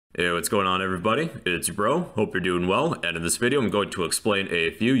Hey, what's going on everybody? It's your bro, hope you're doing well, and in this video I'm going to explain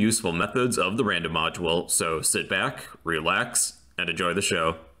a few useful methods of the random module, so sit back, relax, and enjoy the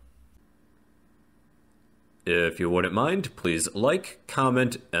show. If you wouldn't mind, please like,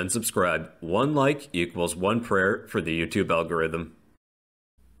 comment, and subscribe. One like equals one prayer for the YouTube algorithm.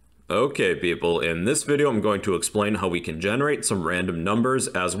 Okay people, in this video I'm going to explain how we can generate some random numbers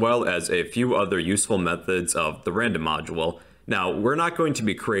as well as a few other useful methods of the random module. Now, we're not going to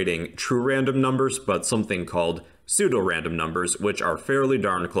be creating true random numbers, but something called pseudo-random numbers, which are fairly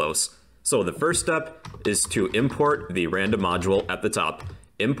darn close. So the first step is to import the random module at the top.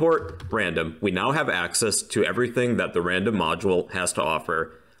 Import random. We now have access to everything that the random module has to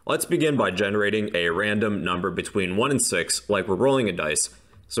offer. Let's begin by generating a random number between 1 and 6, like we're rolling a dice.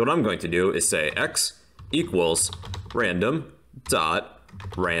 So what I'm going to do is say x equals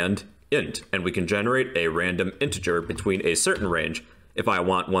random.randint, and we can generate a random integer between a certain range. If I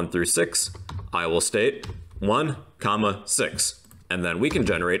want 1 through 6, I will state 1, 6, and then we can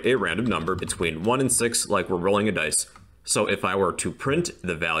generate a random number between 1 and 6 like we're rolling a dice. So if I were to print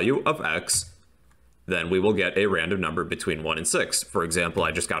the value of x, then we will get a random number between 1 and 6. For example,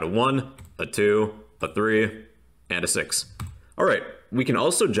 I just got a 1, a 2, a 3, and a 6. All right, we can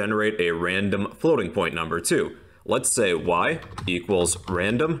also generate a random floating point number too. Let's say y equals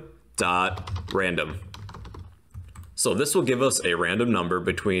random.random. So this will give us a random number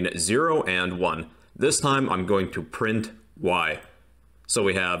between 0 and 1. This time I'm going to print y. So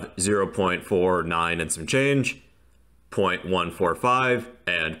we have 0.49 and some change, 0.145,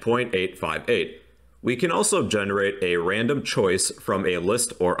 and 0.858. We can also generate a random choice from a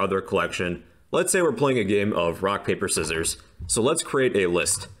list or other collection. Let's say we're playing a game of rock, paper, scissors. So let's create a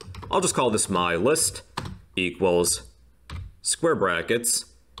list. I'll just call this myList equals square brackets,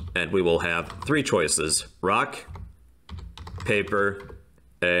 and we will have 3 choices: rock, paper,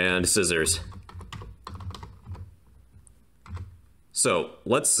 and scissors. So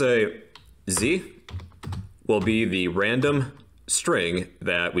let's say z will be the random string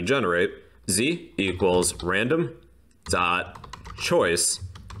that we generate. Z equals random.choice,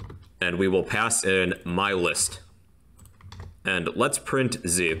 and we will pass in myList. And let's print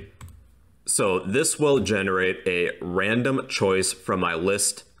z. So this will generate a random choice from my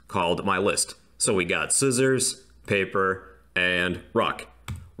list called myList. So we got scissors, paper, and rock.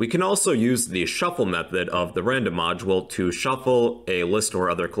 We can also use the shuffle method of the random module to shuffle a list or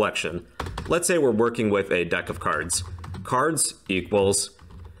other collection. Let's say we're working with a deck of cards. Cards equals,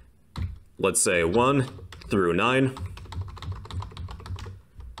 let's say 1 through 9.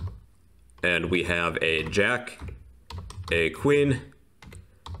 And we have a jack, a queen,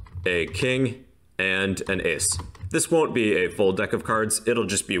 a king, and an ace. This won't be a full deck of cards, it'll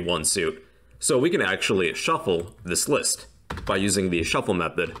just be one suit. So we can actually shuffle this list by using the shuffle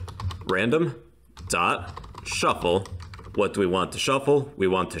method. Random.shuffle. What do we want to shuffle? We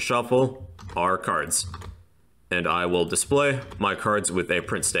want to shuffle our cards. And I will display my cards with a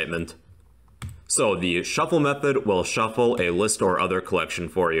print statement. So the shuffle method will shuffle a list or other collection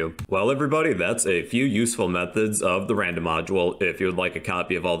for you. Well everybody, that's a few useful methods of the random module. If you would like a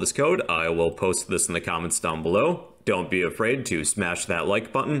copy of all this code, I will post this in the comments down below. Don't be afraid to smash that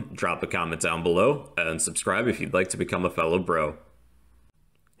like button, drop a comment down below, and subscribe if you'd like to become a fellow bro.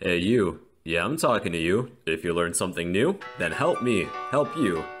 Hey you, yeah, I'm talking to you. If you learned something new, then help me help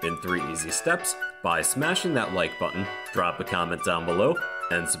you in 3 easy steps by smashing that like button, drop a comment down below,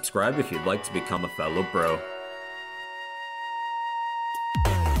 and subscribe if you'd like to become a fellow bro.